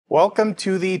Welcome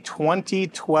to the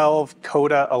 2012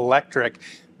 CODA Electric.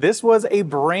 This was a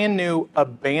brand new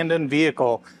abandoned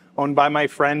vehicle owned by my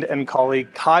friend and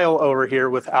colleague Kyle over here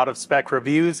with Out of Spec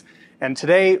Reviews. And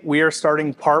today we are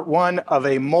starting part one of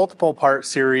a multiple part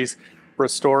series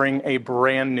restoring a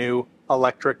brand new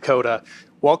electric CODA.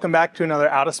 Welcome back to another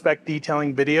Out of Spec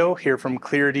detailing video here from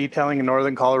Clear Detailing in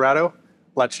Northern Colorado.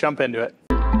 Let's jump into it.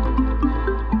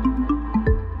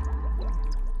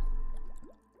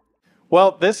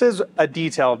 Well, this is a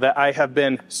detail that I have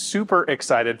been super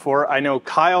excited for. I know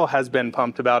Kyle has been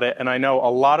pumped about it, and I know a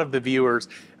lot of the viewers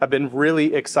have been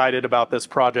really excited about this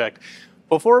project.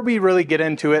 Before we really get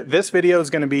into it, this video is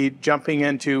going to be jumping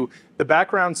into the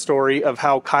background story of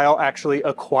how Kyle actually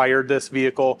acquired this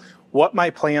vehicle, what my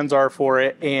plans are for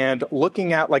it, and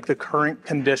looking at like the current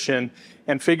condition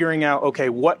and figuring out, okay,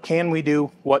 what can we do,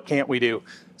 what can't we do?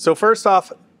 So first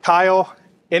off, Kyle,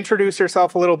 introduce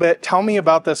yourself a little bit. Tell me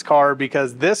about this car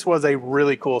because this was a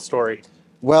really cool story.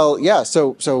 Well, yeah,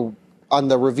 so on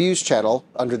the reviews channel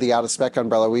under the Out of Spec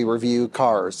umbrella, we review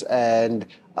cars, and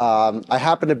I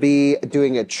happen to be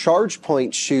doing a charge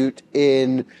point shoot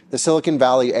in the Silicon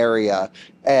Valley area,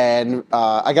 and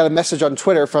I got a message on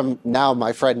Twitter from now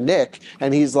my friend Nick,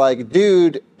 and he's like,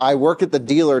 dude, I work at the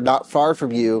dealer not far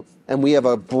from you, and we have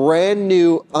a brand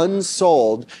new,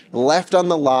 unsold, left on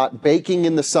the lot, baking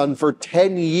in the sun for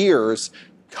 10 years,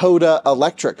 CODA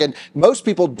Electric. And most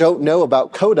people don't know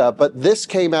about CODA, but this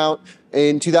came out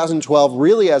in 2012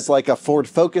 really as like a Ford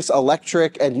Focus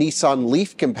Electric and Nissan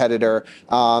Leaf competitor.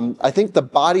 I think the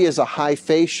body is a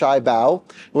Hai-Fei Shaibao,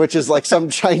 which is like some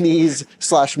Chinese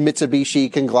slash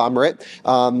Mitsubishi conglomerate.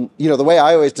 You know, the way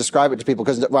I always describe it to people,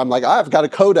 because I'm like, I've got a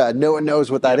CODA and no one knows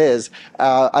what that is.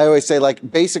 I always say,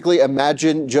 like, basically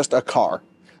imagine just a car.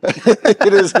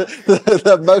 It is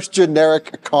the most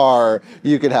generic car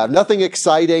you could have. Nothing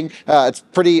exciting. It's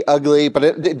pretty ugly, but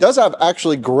it does have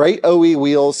actually great OE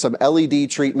wheels, some LED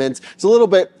treatments. It's a little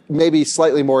bit, maybe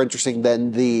slightly more interesting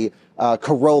than the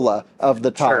Corolla of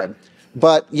the time. Sure.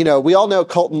 But, you know, we all know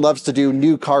Coleton loves to do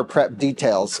new car prep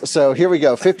details. So here we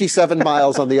go, 57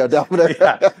 miles on the odometer.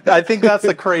 Yeah, I think that's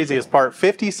the craziest part.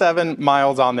 57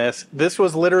 miles on this. This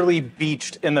was literally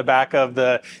beached in the back of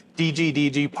the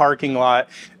DGDG parking lot,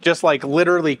 just like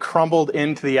literally crumbled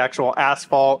into the actual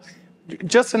asphalt.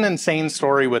 Just an insane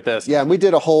story with this. Yeah, and we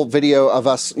did a whole video of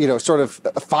us, you know, sort of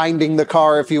finding the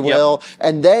car, if you will. Yep.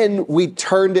 And then we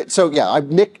turned it. So yeah,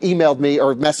 Nick emailed me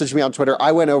or messaged me on Twitter.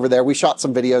 I went over there. We shot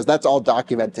some videos. That's all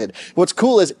documented. What's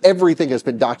cool is everything has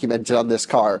been documented on this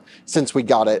car since we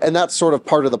got it. And that's sort of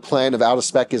part of the plan of Out of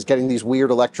Spec, is getting these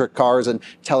weird electric cars and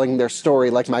telling their story,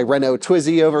 like my Renault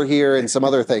Twizy over here and some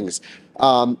other things.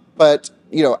 But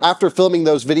you know, after filming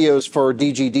those videos for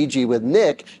DGDG with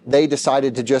Nick, they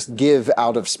decided to just give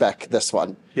Out of Spec this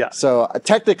one. Yeah. So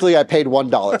technically I paid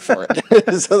 $1 for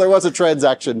it. So there was a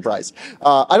transaction price.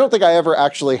 I don't think I ever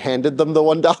actually handed them the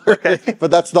 $1, okay,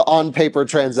 but that's the on paper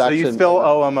transaction. So you still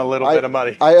owe them a little bit of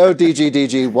money. I owe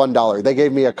DGDG $1. They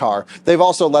gave me a car. They've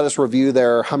also let us review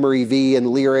their Hummer EV and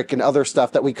Lyric and other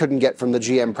stuff that we couldn't get from the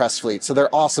GM press fleet. So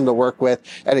they're awesome to work with.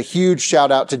 And a huge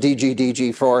shout out to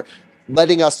DGDG for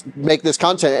letting us make this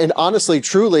content, and honestly,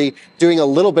 truly doing a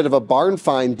little bit of a barn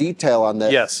find detail on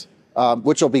this. Yes.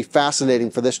 Which will be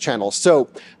fascinating for this channel. So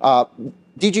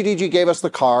DGDG gave us the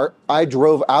car. I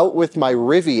drove out with my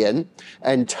Rivian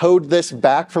and towed this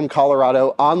back from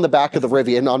Colorado on the back of the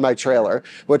Rivian on my trailer,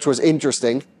 which was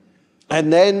interesting.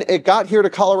 And then it got here to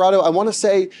Colorado, I want to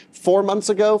say 4 months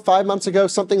ago, 5 months ago,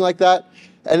 something like that.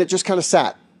 And it just kind of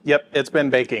sat. Yep, it's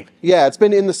been baking. Yeah, it's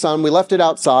been in the sun. We left it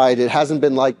outside. It hasn't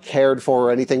been like cared for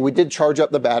or anything. We did charge up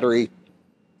the battery,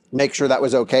 make sure that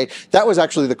was okay. That was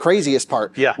actually the craziest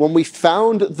part. Yeah. When we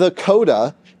found the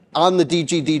CODA on the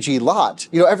DGDG lot,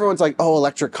 you know, everyone's like, oh,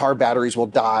 electric car batteries will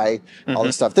die, all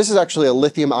this stuff. This is actually a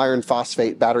lithium iron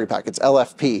phosphate battery pack. It's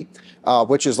LFP.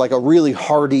 Which is like a really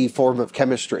hardy form of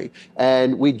chemistry.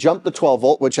 And we jumped the 12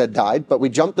 volt, which had died, but we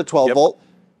jumped the 12 volt,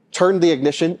 turned the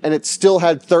ignition, and it still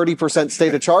had 30%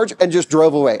 state of charge and just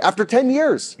drove away after 10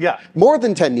 years. Yeah. More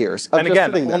than 10 years. And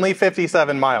again, only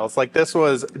 57 miles. Like, this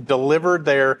was delivered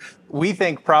there. We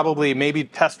think probably maybe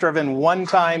test driven one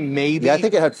time, maybe. Yeah, I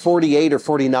think it had 48 or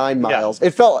 49 miles. Yeah.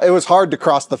 It was hard to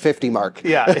cross the 50 mark.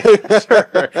 Yeah,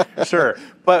 sure.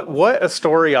 But what a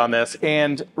story on this.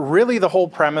 And really the whole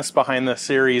premise behind this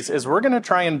series is we're going to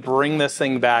try and bring this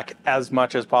thing back as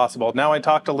much as possible. Now, I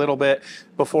talked a little bit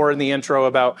before in the intro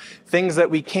about things that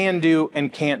we can do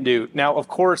and can't do. Now, of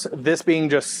course, this being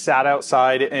just sat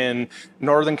outside in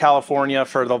Northern California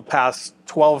for the past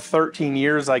 12, 13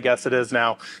 years, I guess it is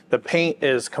now. The paint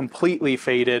is completely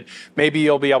faded. Maybe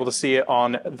you'll be able to see it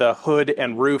on the hood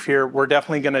and roof here. We're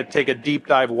definitely going to take a deep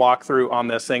dive walkthrough on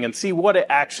this thing and see what it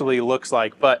actually looks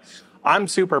like. But I'm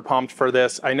super pumped for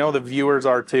this. I know the viewers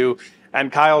are too.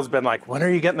 And Kyle's been like, when are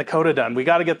you getting the CODA done? We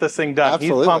got to get this thing done.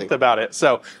 Absolutely. He's pumped about it.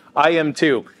 So I am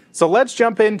too. So let's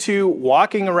jump into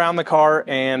walking around the car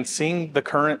and seeing the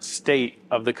current state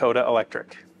of the CODA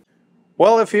Electric.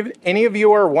 Well, if any of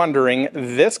you are wondering,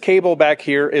 this cable back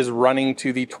here is running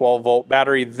to the 12-volt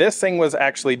battery. This thing was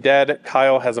actually dead.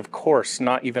 Kyle has, of course,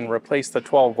 not even replaced the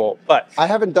 12-volt, but I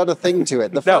haven't done a thing to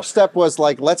it. The first step was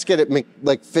like, let's get it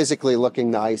like physically looking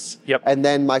nice. Yep. And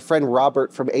then my friend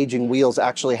Robert from Aging Wheels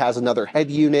actually has another head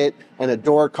unit and a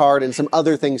door card and some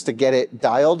other things to get it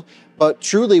dialed. But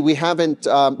truly, we haven't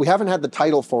had the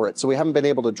title for it, so we haven't been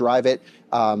able to drive it.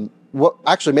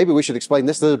 Actually, maybe we should explain.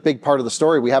 This is a big part of the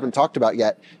story we haven't talked about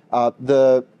yet.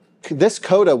 This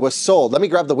CODA was sold. Let me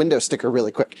grab the window sticker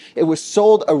really quick. It was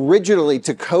sold originally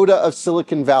to CODA of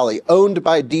Silicon Valley, owned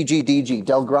by DGDG,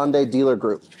 Del Grande Dealer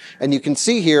Group. And you can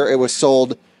see here it was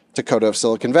sold to CODA of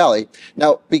Silicon Valley.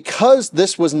 Now, because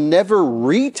this was never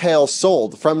retail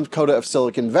sold from CODA of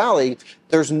Silicon Valley,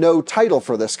 there's no title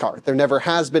for this car. There never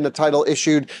has been a title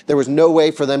issued. There was no way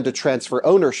for them to transfer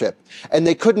ownership. And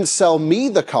they couldn't sell me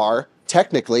the car,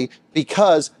 technically,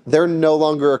 because they're no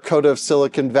longer a CODA of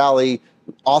Silicon Valley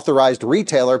authorized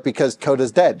retailer because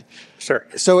CODA's dead. sure.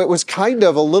 So it was kind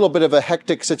of a little bit of a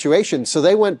hectic situation. So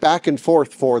they went back and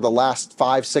forth for the last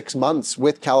 5-6 months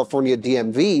with California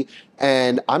DMV.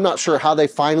 And I'm not sure how they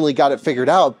finally got it figured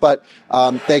out, but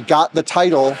they got the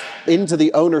title into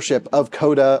the ownership of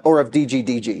CODA or of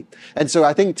DGDG. And so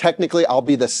I think technically I'll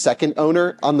be the second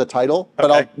owner on the title, but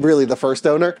Okay. I'll really the first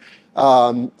owner.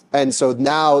 And so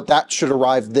now that should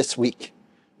arrive this week,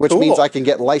 which means I can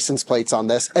get license plates on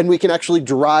this and we can actually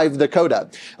drive the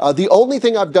CODA. The only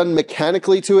thing I've done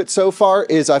mechanically to it so far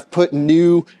is I've put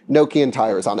new Nokian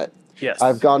tires on it. Yes.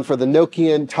 I've gone for the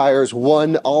Nokian tires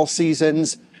 1 all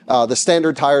seasons. The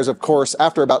standard tires, of course,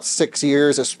 after about 6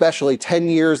 years, especially 10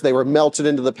 years, they were melted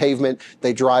into the pavement.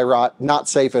 They dry rot, not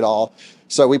safe at all.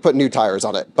 So we put new tires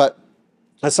on it. But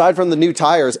aside from the new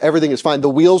tires, everything is fine. The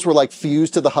wheels were like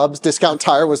fused to the hubs. Discount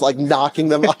Tire was like knocking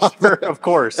them off. Of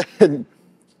course.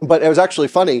 But it was actually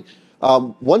funny.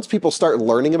 Once people start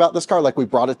learning about this car, like we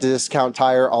brought it to Discount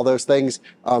Tire, all those things,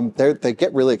 they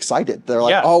get really excited. They're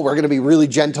like, oh, we're going to be really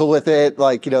gentle with it.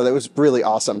 Like, you know, that was really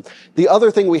awesome. The other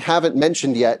thing we haven't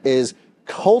mentioned yet is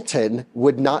Coleton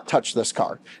would not touch this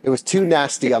car. It was too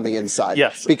nasty on the inside.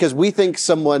 Yes. Because we think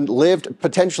someone lived,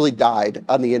 potentially died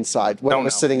on the inside when it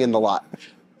was sitting in the lot.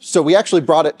 So we actually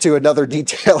brought it to another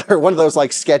detailer, one of those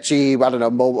like sketchy, I don't know,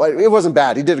 mobile. It wasn't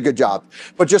bad. He did a good job.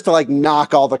 But just to like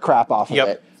knock all the crap off of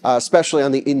it. Especially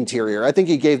on the interior. I think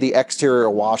he gave the exterior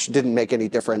a wash. Didn't make any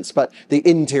difference. But the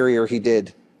interior he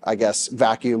did, I guess,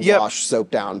 vacuum, wash, soap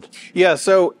down. Yeah,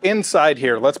 so inside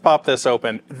here, let's pop this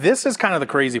open. This is kind of the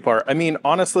crazy part. I mean,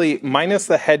 honestly, minus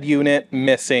the head unit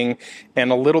missing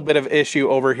and a little bit of issue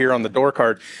over here on the door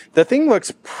card, the thing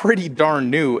looks pretty darn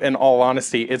new, in all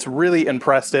honesty. It's really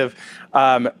impressive.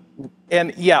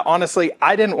 And yeah, honestly,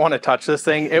 I didn't want to touch this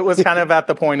thing. It was kind of at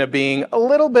the point of being a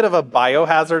little bit of a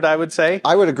biohazard, I would say.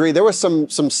 I would agree. There was some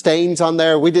stains on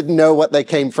there. We didn't know what they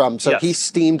came from. So he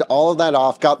steamed all of that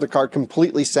off, got the car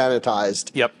completely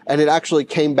sanitized. And it actually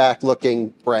came back looking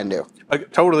brand new. I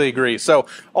totally agree. So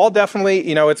I'll definitely,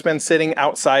 you know, it's been sitting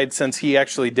outside since he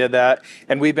actually did that.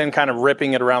 And we've been kind of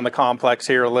ripping it around the complex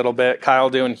here a little bit. Kyle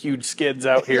doing huge skids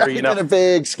out here, you know. Did a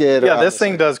big skid. Yeah, this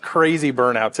thing does crazy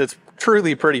burnouts. It's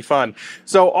truly pretty fun.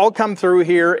 So I'll come through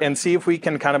here and see if we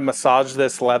can kind of massage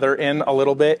this leather in a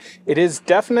little bit. It is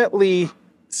definitely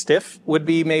stiff, would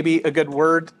be maybe a good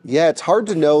word. Yeah, it's hard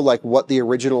to know like what the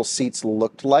original seats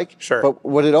looked like. Sure. But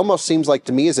what it almost seems like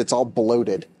to me is it's all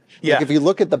bloated. Yeah. Like if you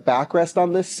look at the backrest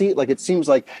on this seat, like it seems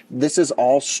like this is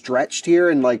all stretched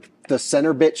here and like the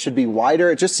center bit should be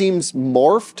wider. It just seems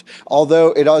morphed,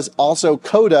 although it is also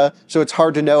CODA, so it's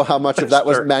hard to know how much of that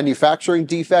was manufacturing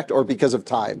defect or because of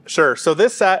time. Sure. So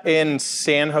this sat in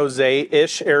San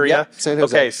Jose-ish area. Yep, San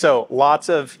Jose. Okay, so lots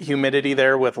of humidity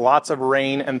there with lots of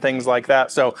rain and things like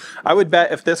that. So I would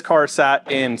bet if this car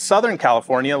sat in Southern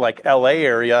California, like LA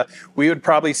area, we would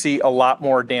probably see a lot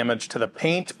more damage to the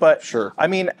paint. But sure. I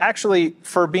mean, actually,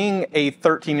 for being a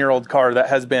 13-year-old car that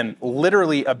has been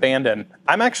literally abandoned,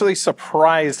 I'm actually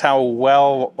surprised how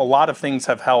well a lot of things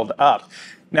have held up.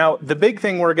 Now, the big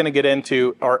thing we're going to get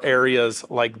into are areas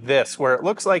like this, where it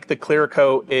looks like the clear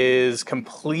coat is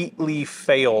completely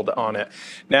failed on it.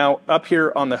 Now, up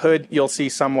here on the hood, you'll see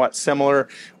somewhat similar,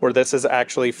 where this is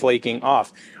actually flaking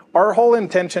off. Our whole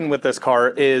intention with this car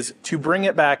is to bring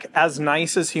it back as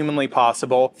nice as humanly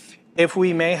possible. If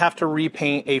we may have to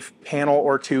repaint a panel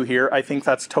or two here, I think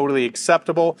that's totally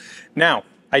acceptable. Now,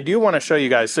 I do want to show you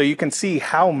guys so you can see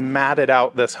how matted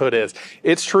out this hood is.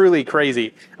 It's truly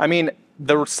crazy. I mean,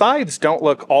 the sides don't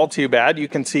look all too bad. You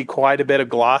can see quite a bit of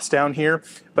gloss down here,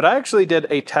 but I actually did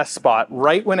a test spot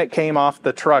right when it came off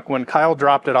the truck, when Kyle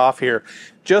dropped it off here.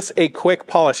 Just a quick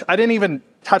polish. I didn't even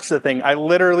touch the thing. I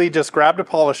literally just grabbed a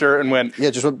polisher and went, Yeah,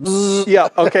 just went bzzz. Yeah,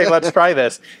 okay, let's try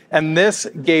this. And this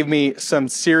gave me some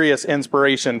serious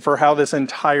inspiration for how this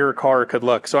entire car could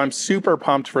look. So I'm super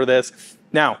pumped for this.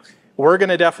 Now, we're going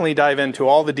to definitely dive into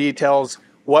all the details,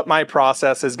 what my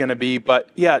process is going to be. But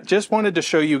yeah, just wanted to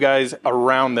show you guys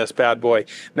around this bad boy.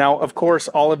 Now, of course,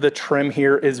 all of the trim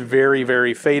here is very,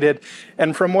 very faded.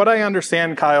 And from what I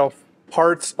understand, Kyle,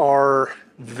 parts are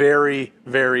very,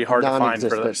 very hard to find for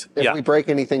this. If we break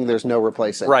anything, there's no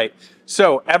replacing. Right.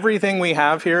 So everything we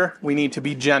have here, we need to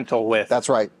be gentle with. That's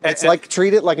right. It's like,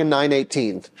 treat it like a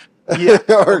 918. Yeah,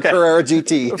 or okay. Carrera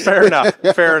GT. Fair enough.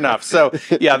 Fair enough. So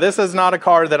yeah, this is not a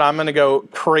car that I'm going to go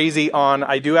crazy on.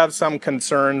 I do have some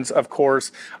concerns, of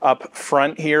course, up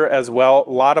front here as well. A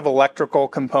lot of electrical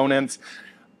components.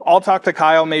 I'll talk to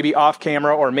Kyle maybe off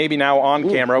camera or maybe now on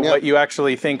camera what you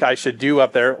actually think I should do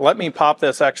up there. Let me pop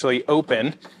this actually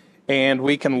open and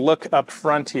we can look up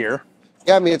front here.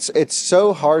 Yeah, I mean, it's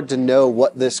so hard to know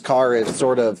what this car is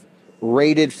sort of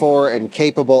rated for and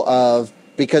capable of,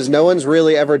 because no one's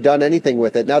really ever done anything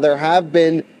with it. Now, there have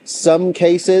been some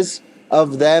cases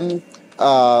of them,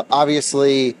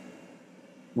 obviously,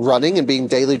 running and being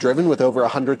daily driven with over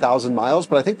 100,000 miles,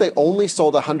 but I think they only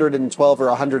sold 112 or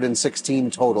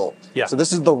 116 total. Yeah. So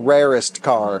this is the rarest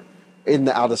car in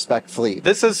the out-of-spec fleet.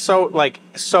 This is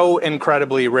so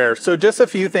incredibly rare. So just a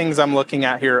few things I'm looking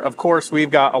at here. Of course,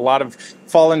 we've got a lot of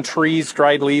fallen trees,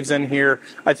 dried leaves in here.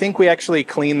 I think we actually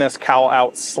cleaned this cowl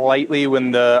out slightly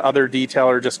when the other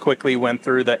detailer just quickly went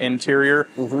through the interior.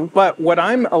 But what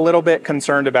I'm a little bit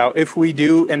concerned about, if we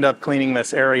do end up cleaning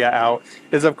this area out,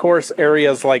 is of course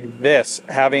areas like this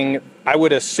having, I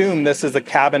would assume this is a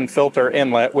cabin filter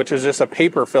inlet, which is just a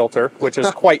paper filter, which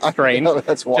is quite strange.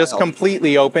 That's wild. Just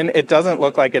completely open. It doesn't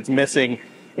look like it's missing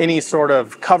any sort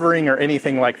of covering or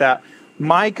anything like that.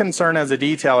 My concern as a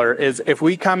detailer is if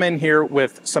we come in here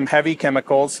with some heavy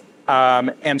chemicals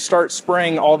and start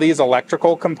spraying all these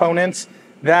electrical components,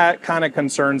 that kind of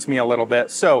concerns me a little bit.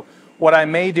 So what I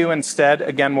may do instead,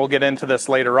 again, we'll get into this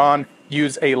later on,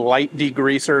 use a light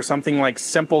degreaser, something like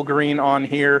Simple Green on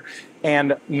here,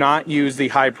 and not use the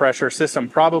high pressure system,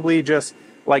 probably just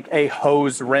like a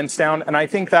hose rinse down. And I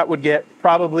think that would get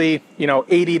probably,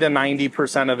 80 to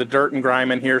 90% of the dirt and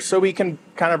grime in here so we can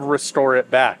kind of restore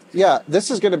it back. Yeah, this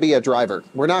is going to be a driver.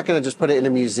 We're not going to just put it in a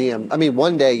museum. I mean,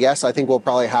 one day, yes, I think we'll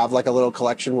probably have like a little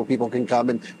collection where people can come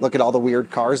and look at all the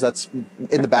weird cars. That's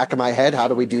in the back of my head. How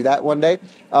do we do that one day?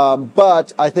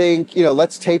 But I think,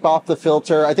 let's tape off the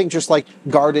filter. I think just like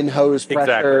garden hose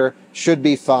pressure should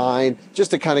be fine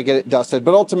just to kind of get it dusted.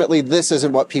 But ultimately, this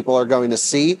isn't what people are going to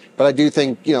see. But I do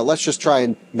think, let's just try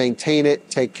and maintain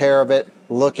it, take care of it,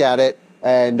 look at it,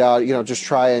 and just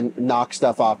try and knock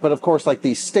stuff off. But of course, like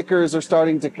these stickers are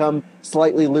starting to come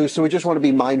slightly loose, so we just want to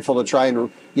be mindful to try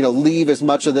and leave as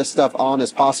much of this stuff on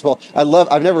as possible.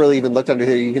 I've never really even looked under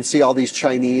here. You can see all these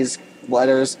Chinese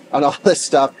letters on all this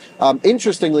stuff.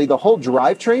 Interestingly, the whole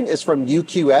drivetrain is from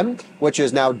UQM, which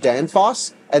is now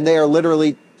Danfoss, and they are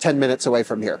literally 10 minutes away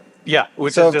from here. Yeah.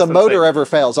 So if the motor ever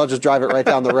fails, I'll just drive it right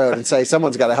down the road and say,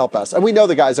 someone's got to help us. And we know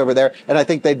the guys over there, and I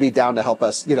think they'd be down to help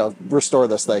us, restore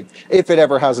this thing if it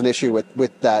ever has an issue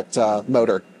with that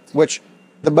motor, which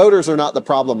the motors are not the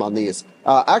problem on these.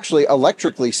 Actually,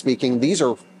 electrically speaking, these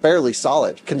are fairly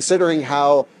solid considering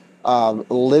how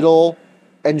little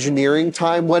engineering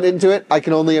time went into it. I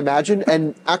can only imagine.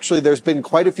 And actually, there's been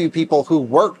quite a few people who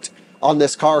worked on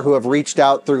this car who have reached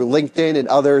out through LinkedIn and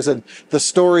others, and the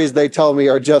stories they tell me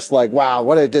are just like, wow,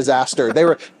 what a disaster.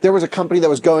 There was a company that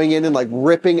was going in and like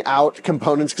ripping out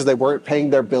components because they weren't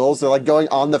paying their bills. They're like going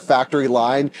on the factory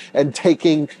line and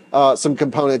taking some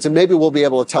components, and maybe we'll be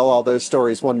able to tell all those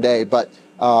stories one day. But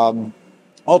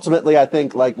ultimately, I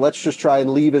think let's just try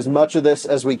and leave as much of this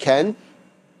as we can,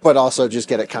 but also just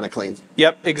get it kind of clean.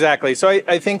 Yep, exactly. So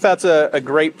I think that's a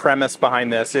great premise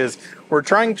behind this is we're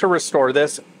trying to restore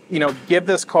this, give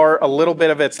this car a little bit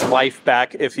of its life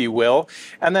back, if you will.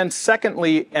 And then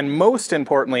secondly, and most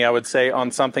importantly, I would say on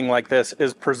something like this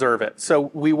is preserve it.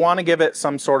 So we want to give it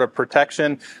some sort of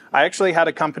protection. I actually had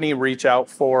a company reach out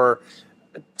for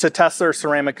to test their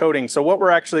ceramic coating. So what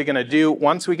we're actually going to do,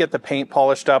 once we get the paint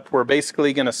polished up, we're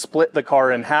basically going to split the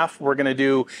car in half. We're going to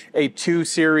do a 2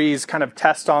 series kind of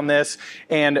test on this.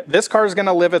 And this car is going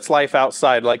to live its life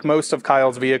outside like most of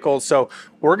Kyle's vehicles. So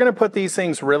we're going to put these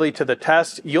things really to the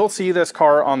test. You'll see this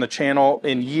car on the channel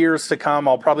in years to come.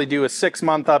 I'll probably do a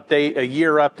 6-month update, a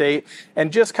year update,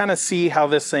 and just kind of see how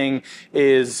this thing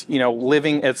is, you know,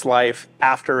 living its life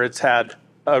after it's had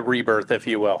a rebirth, if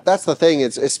you will. That's the thing.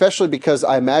 It's especially because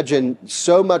I imagine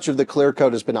so much of the clear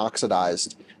coat has been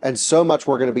oxidized and so much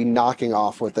we're going to be knocking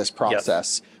off with this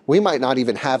process. Yes. We might not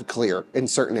even have clear in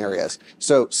certain areas.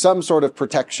 So some sort of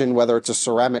protection, whether it's a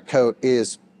ceramic coat,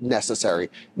 is necessary.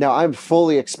 Now, I'm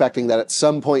fully expecting that at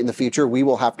some point in the future, we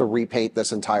will have to repaint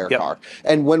this entire car.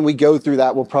 And when we go through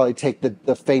that, we'll probably take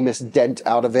the famous dent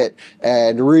out of it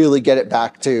and really get it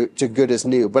back to good as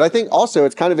new. But I think also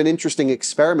it's kind of an interesting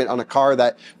experiment on a car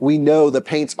that we know the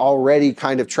paint's already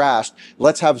kind of trashed.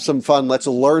 Let's have some fun. Let's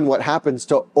learn what happens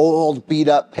to old beat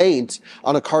up paint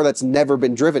on a car that's never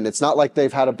been driven. It's not like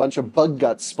they've had a bunch of bug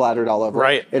guts splattered all over.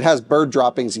 Right. It has bird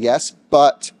droppings, yes,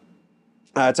 but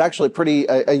it's actually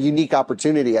a unique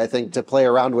opportunity, I think, to play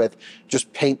around with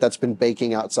just paint that's been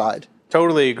baking outside.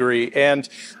 Totally agree. And,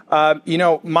 you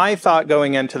know, my thought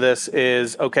going into this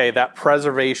is, okay, that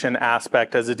preservation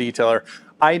aspect as a detailer,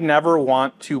 I never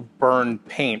want to burn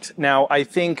paint. Now, I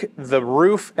think the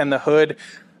roof and the hood,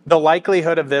 the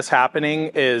likelihood of this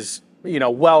happening is, you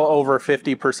know, well over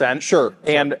 50%. Sure.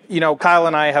 And, you know, Kyle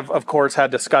and I have, of course,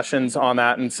 had discussions on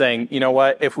that and saying, you know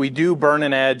what, if we do burn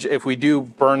an edge, if we do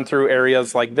burn through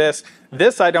areas like this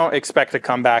I don't expect to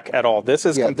come back at all. This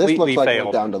is completely this looks like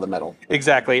failed. Down to the metal.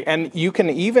 Exactly. And you can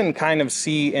even kind of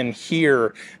see in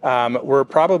here where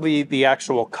probably the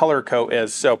actual color coat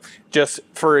is. So just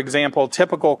for example,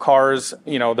 typical cars,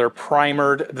 you know, they're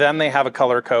primered, then they have a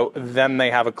color coat, then they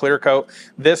have a clear coat.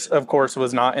 This, of course,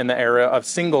 was not in the era of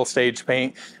single stage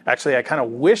paint. Actually, I kind of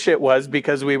wish it was,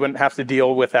 because we wouldn't have to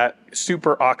deal with that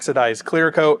super oxidized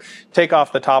clear coat. Take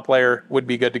off the top layer, would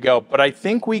be good to go. But I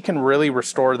think we can really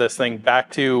restore this thing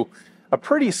back to a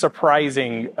pretty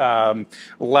surprising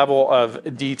level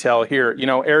of detail here. You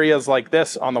know, areas like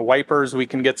this on the wipers, we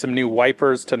can get some new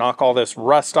wipers to knock all this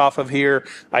rust off of here.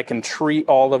 I can treat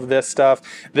all of this stuff.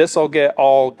 This will get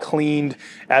all cleaned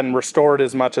and restored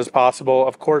as much as possible.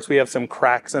 Of course, we have some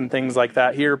cracks and things like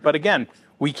that here, but again,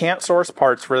 we can't source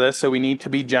parts for this, so we need to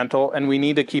be gentle and we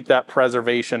need to keep that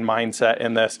preservation mindset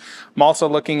in this. I'm also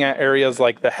looking at areas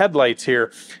like the headlights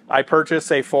here. I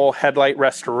purchased a full headlight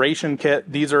restoration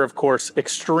kit. These are, of course,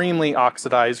 extremely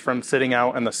oxidized from sitting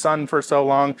out in the sun for so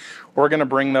long. We're going to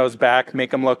bring those back, make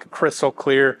them look crystal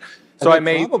clear. So and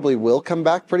they probably will come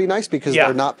back pretty nice because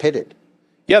they're not pitted.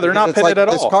 Yeah, they're not pitted at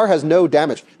all. This car has no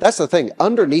damage. That's the thing.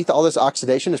 Underneath all this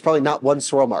oxidation is probably not one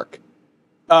swirl mark.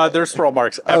 There's swirl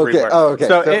marks everywhere. Oh, okay.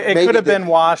 So it could have been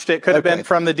washed. It could have been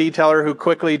from the detailer who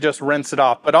quickly just rinsed it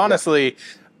off. But honestly,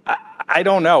 I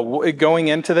don't know. Going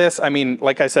into this, I mean,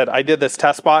 like I said, I did this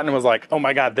test spot and was like, oh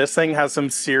my God, this thing has some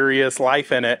serious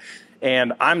life in it.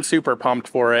 And I'm super pumped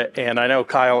for it. And I know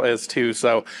Kyle is too.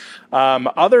 So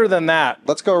other than that,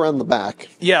 let's go around the back.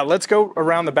 Yeah, let's go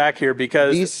around the back here,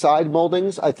 because these side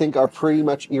moldings, I think, are pretty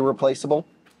much irreplaceable.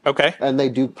 Okay. And they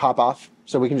do pop off.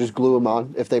 So we can just glue them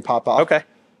on if they pop off. Okay.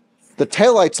 The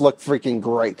taillights look freaking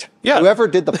great. Yeah. Whoever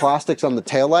did the plastics on the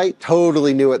taillight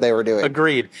totally knew what they were doing.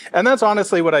 Agreed. And that's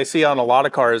honestly what I see on a lot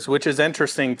of cars, which is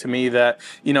interesting to me that,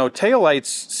 you know, taillights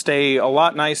stay a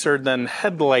lot nicer than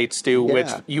headlights do, which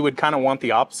you would kind of want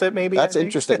the opposite maybe. That's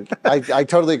interesting. I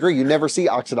totally agree. You never see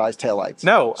oxidized taillights.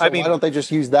 No, so I mean, why don't they just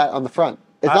use that on the front?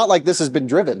 It's not like this has been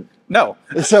driven. No.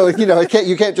 So, you know,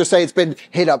 you can't just say it's been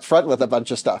hit up front with a bunch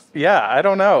of stuff. Yeah, I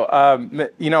don't know.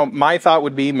 You know, my thought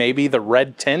would be maybe the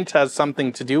red tint has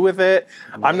something to do with it.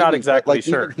 Maybe. I'm not exactly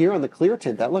sure. Even here on the clear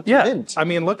tint, that looks mint. I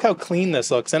mean, look how clean this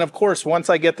looks. And of course, once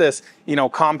I get this, you know,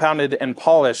 compounded and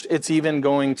polished, it's even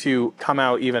going to come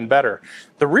out even better.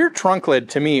 The rear trunk lid,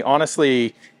 to me,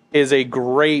 honestly, is a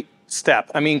great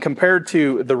step. I mean, compared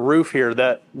to the roof here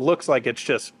that looks like it's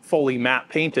just fully matte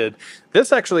painted,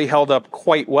 this actually held up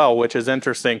quite well, which is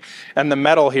interesting. And the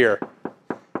metal here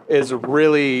is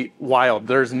really wild.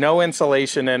 There's no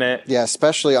insulation in it. Yeah,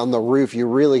 especially on the roof, you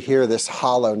really hear this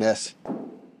hollowness.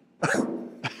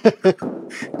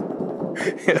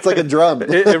 It's like a drum.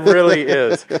 It really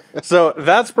is. So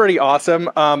that's pretty awesome.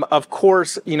 Of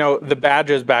course, you know, the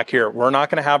badges back here, we're not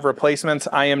going to have replacements.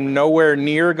 I am nowhere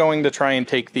near going to try and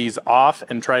take these off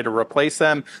and try to replace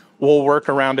them. We'll work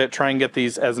around it, try and get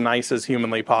these as nice as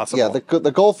humanly possible. Yeah,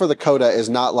 the goal for the CODA is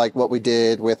not like what we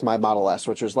did with my Model S,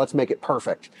 which is let's make it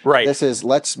perfect. Right. This is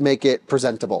let's make it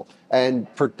presentable and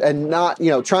not,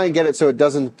 you know, try and get it so it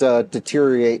doesn't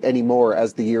deteriorate anymore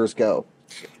as the years go.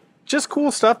 Just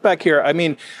cool stuff back here. I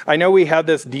mean, I know we had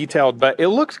this detailed, but it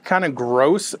looked kind of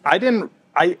gross.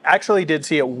 I actually did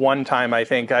see it one time, I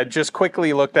think. I just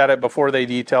quickly looked at it before they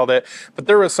detailed it, but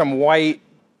there was some white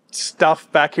stuff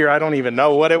back here. I don't even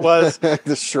know what it was.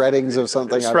 The shreddings of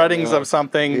something. Shreddings of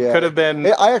something. Yeah. Could have been.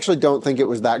 I actually don't think it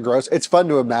was that gross. It's fun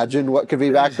to imagine what could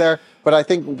be back there, but I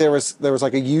think there was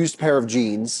like a used pair of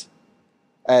jeans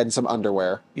and some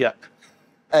underwear. Yeah.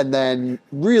 And then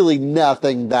really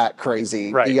nothing that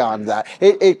crazy beyond that.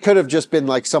 It could have just been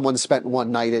like someone spent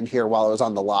one night in here while it was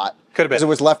on the lot. Could have been. Because it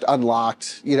was left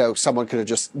unlocked. You know, someone could have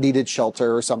just needed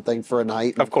shelter or something for a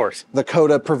night. Of course. The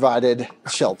CODA provided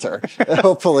shelter,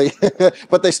 hopefully.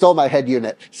 But they stole my head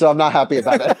unit, so I'm not happy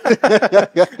about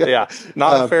it. Yeah,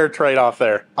 not a fair trade-off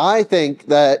there. I think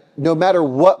that no matter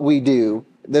what we do,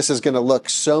 this is going to look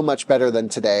so much better than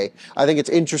today. I think it's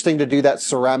interesting to do that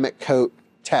ceramic coat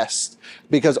test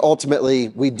because ultimately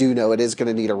we do know it is going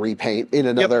to need a repaint in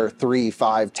another 3,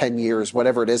 5, 10 years,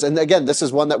 whatever it is. And again, this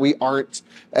is one that we aren't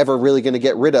ever really going to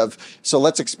get rid of. So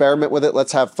let's experiment with it.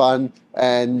 Let's have fun.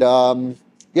 And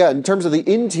yeah, in terms of the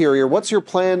interior, what's your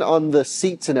plan on the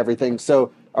seats and everything?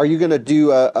 So are you going to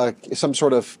do some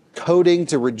sort of coating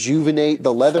to rejuvenate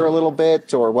the leather a little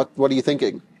bit, or what are you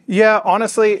thinking? Yeah,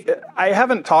 honestly, I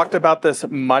haven't talked about this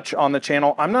much on the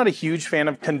channel. I'm not a huge fan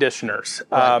of conditioners.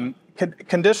 Right.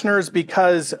 Conditioners,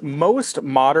 because most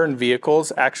modern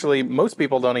vehicles, actually, most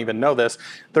people don't even know this,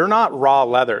 they're not raw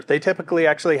leather. They typically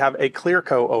actually have a clear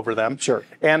coat over them. Sure.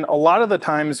 And a lot of the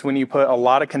times when you put a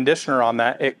lot of conditioner on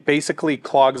that, it basically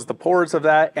clogs the pores of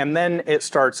that, and then it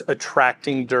starts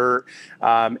attracting dirt.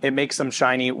 It makes them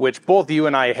shiny, which both you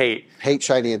and I hate. Hate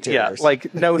shiny interiors. Yeah,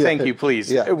 like, no thank you,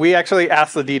 please. Yeah. We actually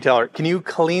asked the detailer, can you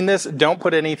clean this? Don't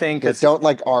put anything. Don't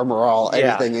like Armor All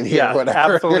anything in here,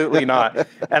 whatever. Absolutely not.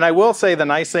 And I will say the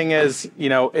nice thing is, you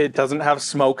know, it doesn't have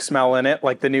smoke smell in it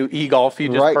like the new e-Golf you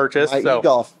just purchased. My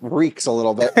e-Golf reeks a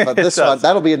little bit, but this one,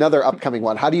 that'll be another upcoming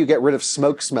one. How do you get rid of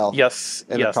smoke smell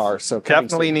in a car? So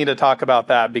definitely need to talk about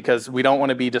that because we don't want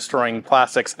to be destroying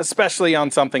plastics, especially on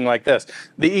something like this.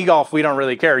 The e-Golf, we don't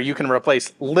really care. You can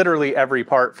replace literally every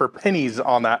part for pennies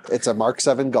on that. It's a Mark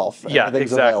 7 Golf. Yeah,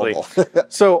 exactly.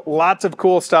 So lots of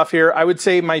cool stuff here. I would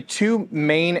say my two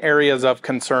main areas of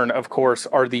concern, of course,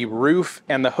 are the roof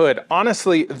and the hood.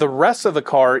 Honestly, the rest of the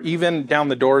car, even down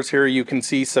the doors here, you can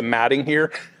see some matting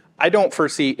here. I don't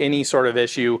foresee any sort of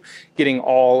issue getting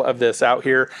all of this out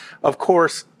here. Of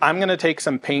course, I'm going to take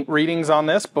some paint readings on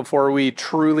this before we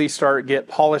truly start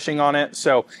polishing on it.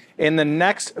 So in the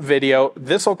next video,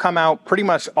 this will come out pretty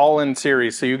much all in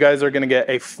series. So you guys are going to get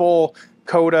a full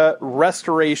CODA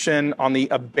restoration on the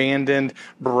abandoned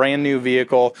brand new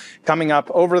vehicle coming up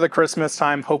over the Christmas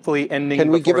time, hopefully ending.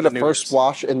 Can we give it a first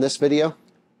wash in this video?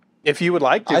 If you would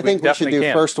like to, I think we should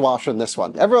do first wash on this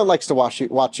one. Everyone likes to watch you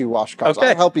wash cars. Okay.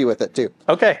 I'll help you with it too.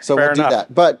 Okay, so we'll do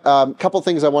that. But a couple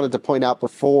things I wanted to point out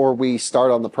before we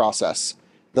start on the process.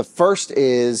 The first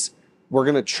is we're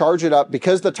going to charge it up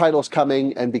because the title's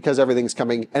coming and because everything's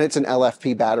coming, and it's an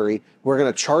LFP battery. We're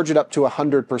going to charge it up to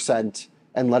 100%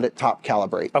 and let it top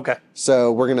calibrate. Okay.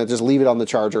 So we're going to just leave it on the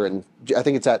charger, and I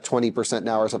think it's at 20%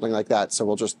 now or something like that. So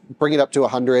we'll just bring it up to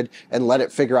 100 and let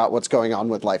it figure out what's going on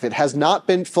with life. It has not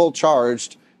been full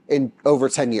charged in over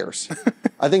 10 years.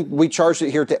 I think we charged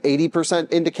it here to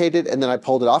 80% indicated, and then I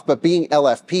pulled it off. But being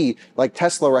LFP, like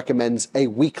Tesla recommends a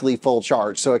weekly full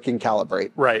charge so it can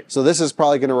calibrate. Right. So this is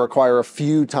probably going to require a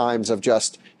few times of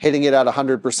just hitting it at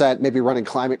 100%, maybe running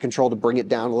climate control to bring it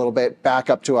down a little bit, back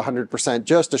up to 100%,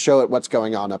 just to show it what's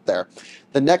going on up there.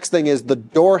 The next thing is the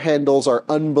door handles are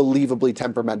unbelievably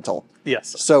temperamental.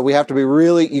 Yes. So we have to be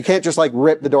you can't just like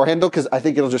rip the door handle because I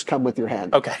think it'll just come with your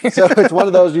hand. Okay. So it's one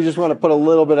of those you just want to put a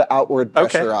little bit of outward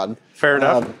pressure on. Fair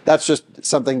enough. That's just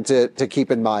something to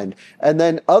keep in mind. And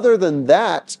then other than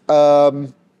that,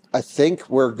 I think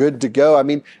we're good to go. I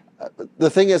mean, the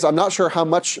thing is, I'm not sure how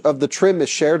much of the trim is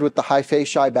shared with the Haifei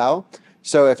Shaibao.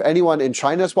 So if anyone in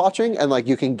China is watching and like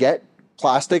you can get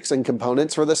plastics and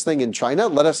components for this thing in China,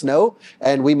 let us know,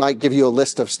 and we might give you a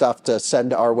list of stuff to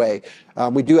send our way.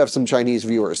 We do have some Chinese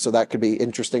viewers, so that could be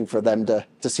interesting for them to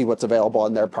see what's available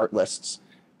on their part lists.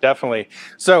 Definitely.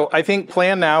 So I think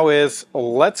plan now is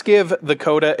let's give the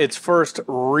CODA its first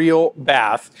real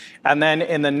bath. And then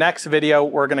in the next video,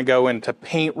 we're going to go into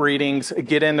paint readings,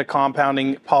 get into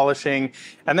compounding, polishing,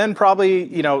 and then probably,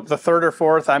 you know, the third or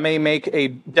fourth, I may make a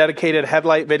dedicated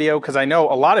headlight video because I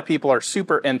know a lot of people are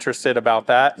super interested about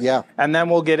that. Yeah. And then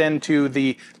we'll get into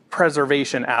the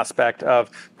preservation aspect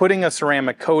of putting a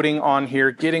ceramic coating on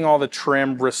here, getting all the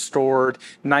trim restored,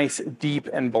 nice, deep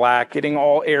and black, getting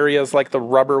all areas like the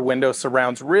rubber window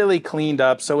surrounds really cleaned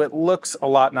up so it looks a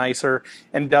lot nicer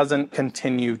and doesn't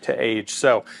continue to age.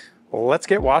 So let's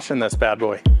get washing this bad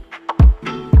boy.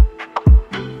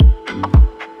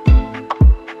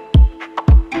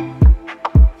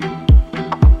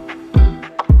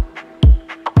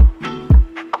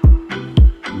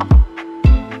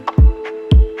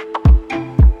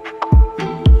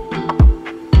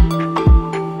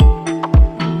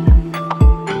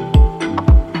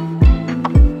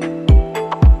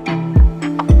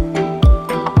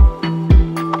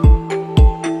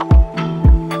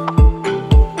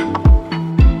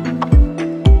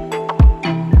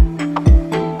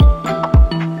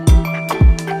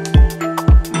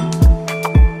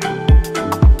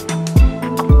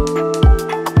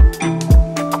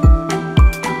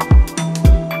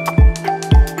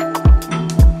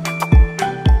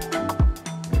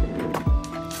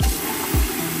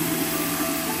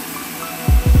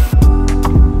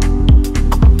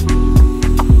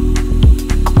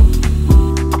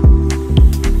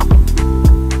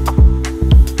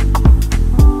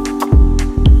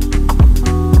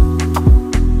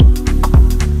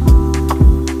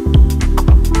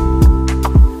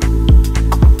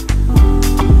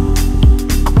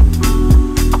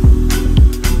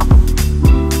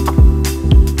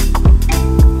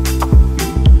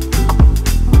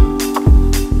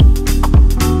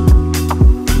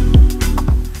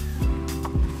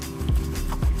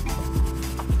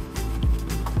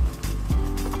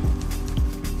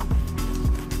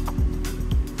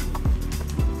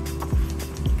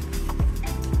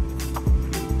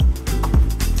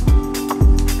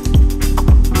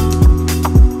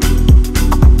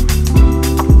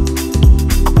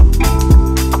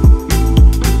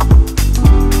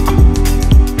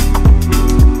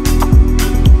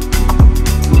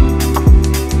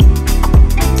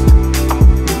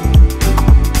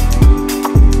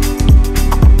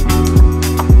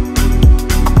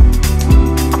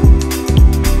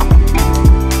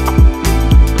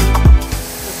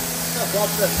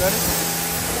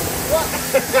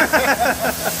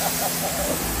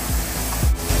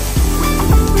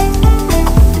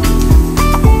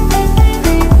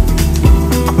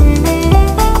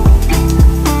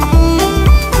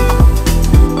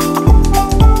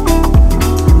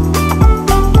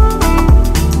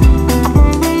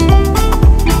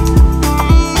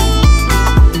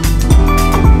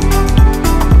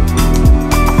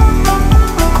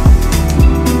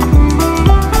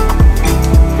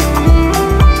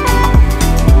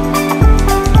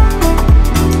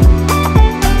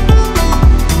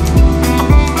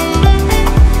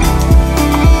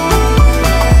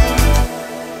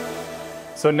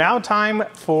 So now time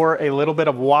for a little bit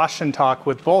of wash and talk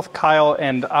with both Kyle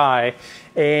and I.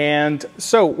 And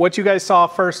so what you guys saw,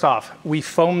 first off, we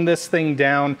foamed this thing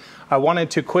down. I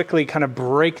wanted to quickly kind of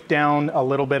break down a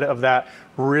little bit of that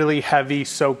really heavy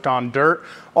soaked on dirt.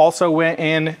 Also went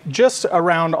in just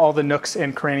around all the nooks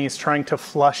and crannies trying to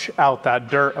flush out that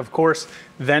dirt, of course,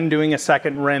 then doing a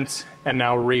second rinse and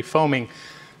now refoaming.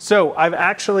 So I've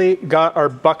actually got our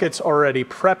buckets already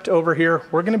prepped over here.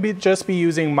 We're gonna just be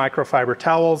using microfiber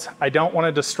towels. I don't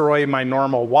wanna destroy my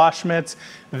normal wash mitts.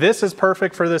 This is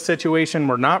perfect for this situation.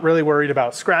 We're not really worried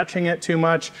about scratching it too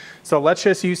much. So let's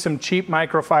just use some cheap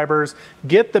microfibers,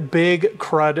 get the big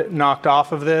crud knocked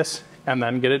off of this, and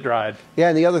then get it dried. Yeah,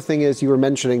 and the other thing is you were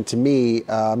mentioning to me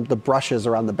the brushes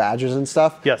around the badges and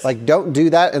stuff. Yes. Like, don't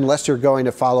do that unless you're going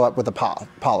to follow up with a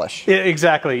polish. Yeah,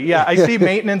 exactly. Yeah, I see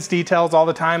maintenance details all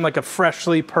the time, like a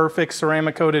freshly perfect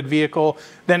ceramic coated vehicle.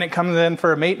 Then it comes in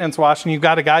for a maintenance wash and you've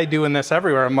got a guy doing this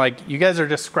everywhere. I'm like, you guys are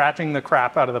just scratching the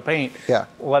crap out of the paint. Yeah.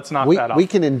 Let's knock that off. We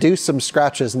can induce some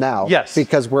scratches now. Yes.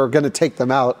 Because we're going to take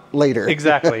them out later.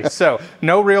 Exactly. So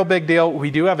no real big deal. We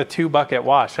do have a 2-bucket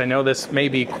wash. I know this may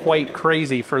be quite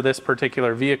crazy for this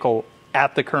particular vehicle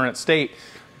at the current state,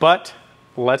 but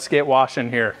let's get washing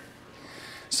here.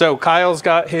 So Kyle's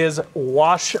got his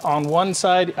wash on one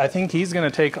side. I think he's going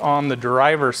to take on the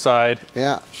driver's side.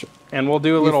 Yeah. And we'll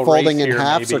do a little folding race in here,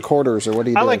 halves maybe. or quarters, or what do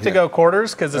you do? I like to here? go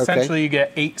quarters because Okay. essentially you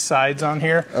get 8 sides on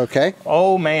here. Okay.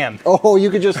 Oh man. Oh, you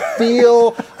could just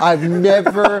feel, I've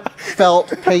never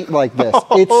felt paint like this.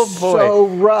 Oh, It's boy. so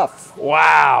rough.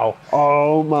 Wow.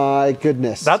 Oh my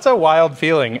goodness. That's a wild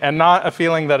feeling, and not a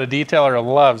feeling that a detailer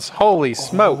loves. Holy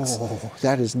smokes. Oh,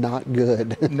 that is not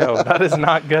good. No, that is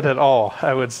not good at all,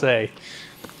 I would say.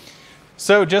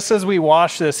 So just as we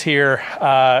wash this here,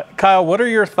 Kyle, what are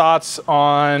your thoughts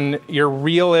on your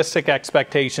realistic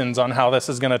expectations on how this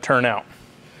is going to turn out?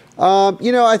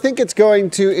 You know, I think it's going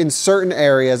to, in certain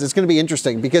areas, it's going to be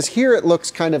interesting because here it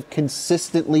looks kind of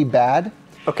consistently bad.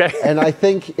 Okay. And I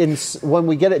think when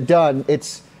we get it done,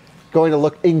 it's going to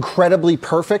look incredibly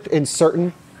perfect in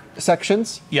certain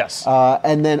sections. Yes.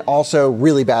 And then also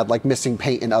really bad, like missing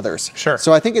paint in others. Sure.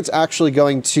 So I think it's actually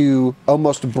going to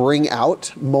almost bring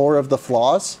out more of the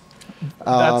flaws.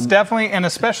 That's definitely, and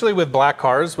especially with black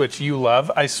cars, which you love.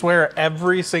 I swear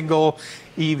every single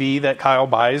EV that Kyle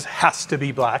buys has to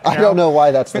be black now. I don't know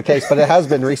why that's the case, but it has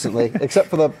been recently, except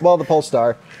for the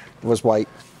Polestar was white.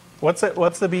 What's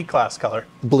the B-Class color?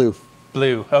 Blue.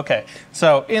 Blue, okay.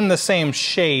 So in the same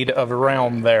shade of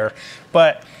realm there.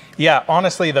 But yeah,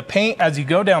 honestly, the paint as you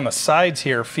go down the sides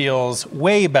here feels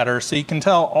way better. So you can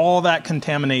tell all that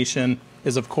contamination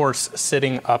is of course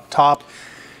sitting up top.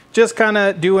 Just kind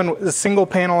of doing a single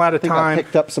panel at a time. I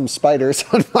picked up some spiders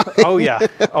on mine. Oh yeah.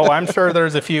 Oh, I'm sure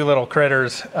there's a few little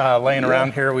critters laying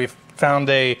around here. We've found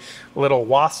a little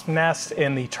wasp nest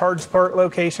in the charge port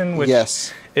location, which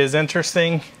is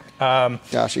interesting.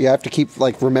 Gosh, you have to keep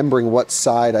like remembering what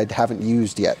side I haven't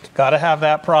used yet. Got to have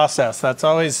that process. That's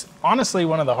always, honestly,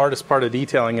 one of the hardest part of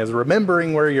detailing is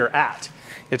remembering where you're at.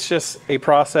 It's just a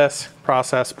process.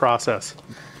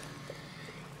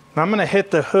 I'm going to hit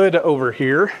the hood over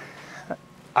here.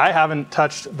 I haven't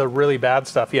touched the really bad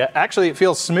stuff yet. Actually, it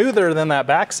feels smoother than that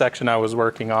back section I was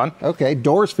working on. Okay,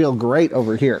 doors feel great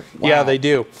over here. Wow. Yeah, they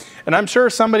do. And I'm sure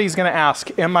somebody's going to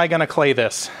ask, am I going to clay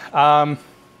this?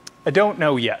 I don't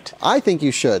know yet. I think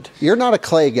you should. You're not a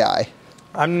clay guy.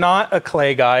 I'm not a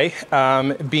clay guy,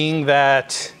 being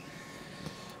that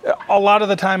a lot of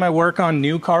the time I work on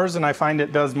new cars and I find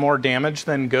it does more damage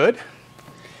than good.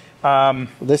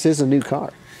 This is a new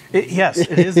car. Yes,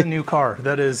 it is a new car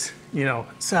that is, you know,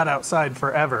 sat outside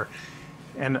forever.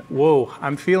 And whoa,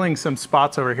 I'm feeling some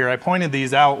spots over here. I pointed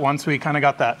these out once we kind of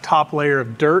got that top layer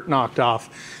of dirt knocked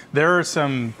off. There are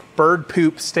some bird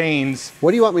poop stains.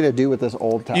 What do you want me to do with this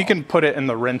old towel? You can put it in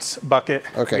the rinse bucket.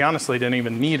 Okay. We honestly didn't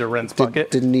even need a rinse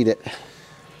bucket. Didn't need it.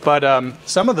 But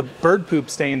some of the bird poop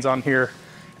stains on here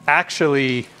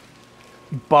actually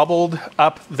bubbled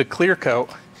up the clear coat,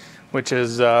 which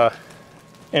is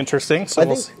interesting. So I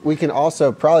think we can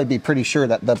also probably be pretty sure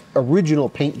that the original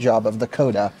paint job of the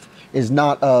CODA is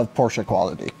not of Porsche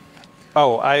quality.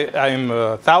 Oh, I'm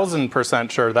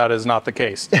 1,000% sure that is not the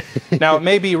case. Now, it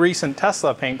may be recent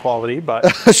Tesla paint quality, but...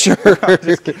 Sure.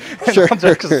 Sure.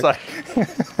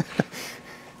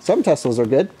 Some Teslas are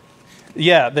good.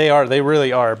 Yeah, they are. They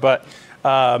really are. But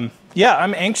yeah,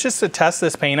 I'm anxious to test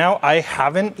this paint out. I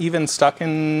haven't even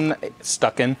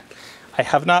I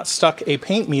have not stuck a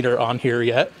paint meter on here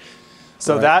yet.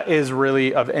 So that is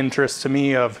really of interest to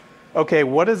me of, okay,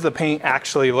 what does the paint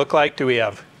actually look like? Do we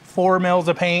have 4 mils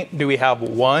of paint? Do we have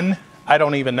 1? I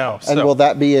don't even know. And will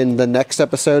that be in the next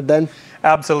episode then?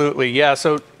 Absolutely, yeah.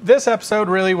 So this episode,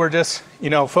 really, we're just, you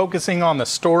know, focusing on the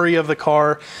story of the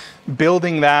car,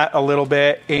 building that a little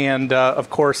bit, and of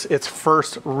course, its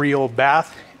first real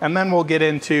bath. And then we'll get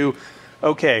into,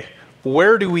 okay,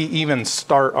 where do we even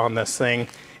start on this thing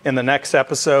in the next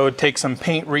episode, take some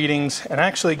paint readings, and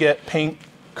actually get paint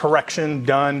correction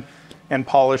done and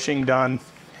polishing done,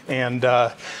 and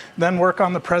then work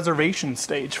on the preservation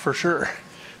stage for sure.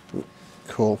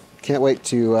 Cool. Can't wait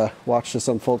to watch this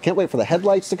unfold. Can't wait for the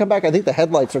headlights to come back. I think the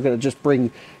headlights are going to just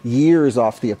bring years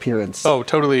off the appearance. Oh,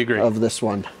 totally agree. Of this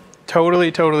one. Totally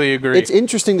agree. It's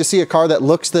interesting to see a car that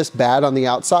looks this bad on the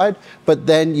outside, but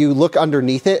then you look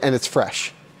underneath it and it's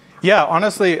fresh. Yeah,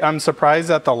 honestly, I'm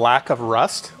surprised at the lack of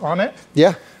rust on it.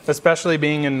 Yeah. Especially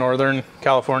being in Northern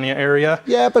California area.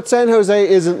 Yeah, but San Jose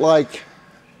isn't like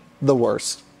the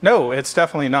worst. No, it's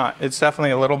definitely not. It's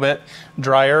definitely a little bit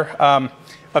drier.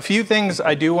 A few things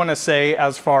I do want to say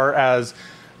as far as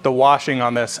the washing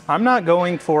on this. I'm not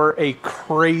going for a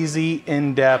crazy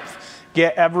in-depth,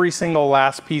 get every single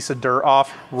last piece of dirt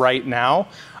off right now.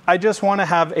 I just want to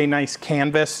have a nice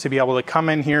canvas to be able to come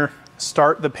in here,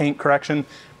 start the paint correction.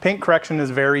 Paint correction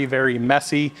is very, very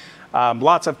messy.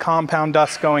 Lots of compound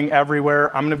dust going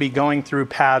everywhere. I'm going to be going through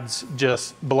pads,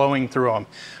 just blowing through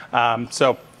them.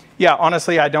 So yeah,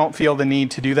 honestly, I don't feel the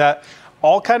need to do that.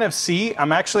 all kind of see,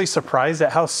 I'm actually surprised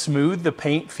at how smooth the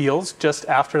paint feels just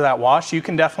after that wash. You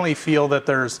can definitely feel that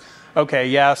there's, okay,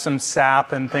 yeah, some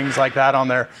sap and things like that on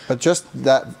there. But just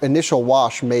that initial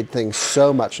wash made things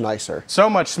so much nicer. So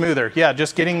much smoother. Yeah,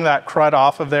 just getting that crud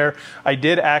off of there. I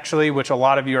did actually, which a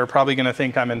lot of you are probably gonna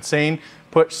think I'm insane,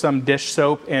 put some dish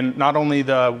soap in not only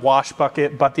the wash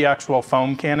bucket, but the actual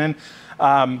foam cannon.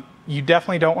 You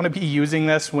definitely don't want to be using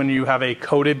this when you have a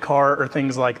coated car or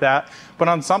things like that. But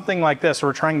on something like this,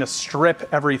 we're trying to strip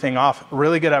everything off,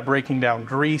 really good at breaking down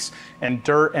grease and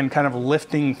dirt and kind of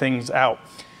lifting things out.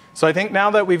 So I think now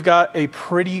that we've got a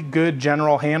pretty good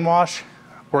general hand wash,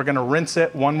 we're going to rinse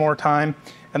it one more time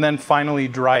and then finally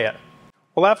dry it.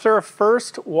 Well, after a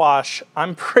first wash,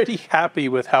 I'm pretty happy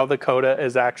with how the CODA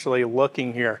is actually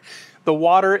looking here. The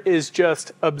water is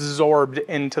just absorbed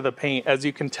into the paint, as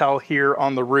you can tell here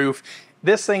on the roof.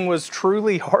 This thing was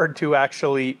truly hard to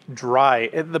actually dry.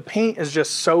 The paint is just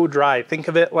so dry. Think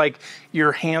of it like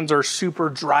your hands are super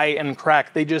dry and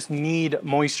cracked. They just need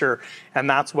moisture, and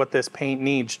that's what this paint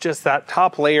needs. Just that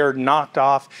top layer knocked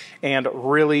off and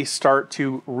really start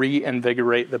to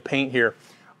reinvigorate the paint here.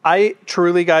 I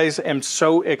truly, guys, am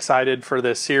so excited for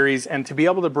this series and to be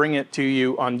able to bring it to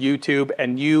you on YouTube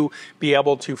and you be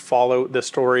able to follow the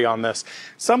story on this.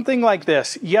 Something like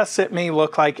this, yes, it may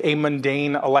look like a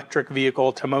mundane electric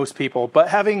vehicle to most people, but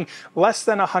having less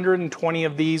than 120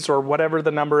 of these, or whatever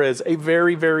the number is, a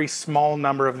very, very small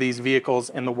number of these vehicles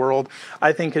in the world,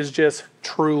 I think is just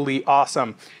truly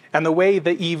awesome. And the way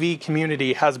the EV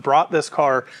community has brought this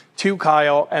car to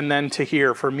Kyle and then to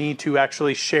here for me to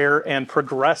actually share and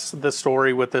progress the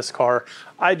story with this car,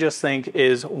 I just think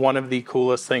is one of the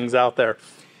coolest things out there.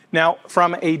 Now,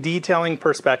 from a detailing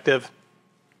perspective,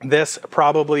 this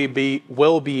probably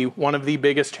will be one of the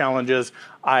biggest challenges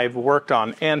I've worked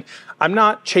on. And I'm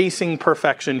not chasing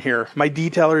perfection here. My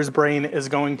detailer's brain is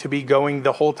going to be going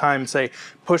the whole time, say,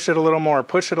 push it a little more,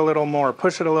 push it a little more,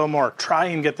 push it a little more, try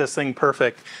and get this thing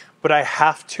perfect. But I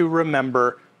have to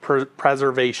remember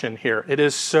preservation here. It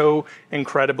is so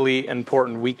incredibly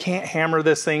important. We can't hammer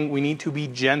this thing. We need to be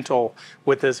gentle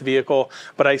with this vehicle,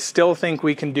 but I still think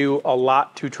we can do a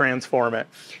lot to transform it.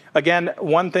 Again,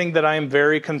 one thing that I am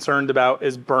very concerned about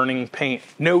is burning paint.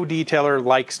 No detailer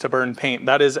likes to burn paint.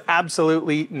 That is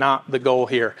absolutely not the goal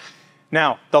here.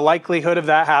 Now, the likelihood of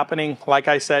that happening, like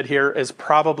I said here, is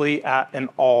probably at an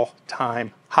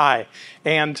all-time high.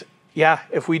 And yeah,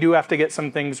 if we do have to get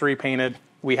some things repainted,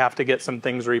 we have to get some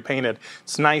things repainted.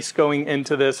 It's nice going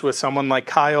into this with someone like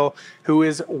Kyle, who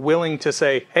is willing to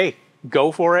say, hey,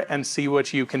 go for it and see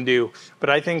what you can do. But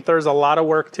I think there's a lot of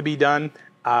work to be done.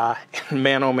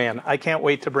 Man, oh man, I can't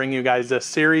wait to bring you guys this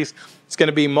series. It's going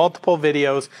to be multiple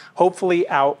videos, hopefully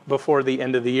out before the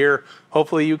end of the year.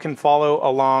 Hopefully you can follow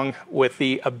along with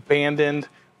the abandoned,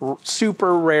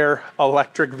 super rare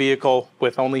electric vehicle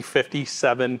with only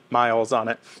 57 miles on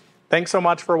it. Thanks so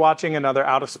much for watching another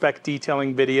out of spec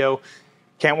detailing video.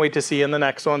 Can't wait to see you in the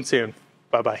next one soon.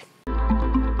 Bye-bye.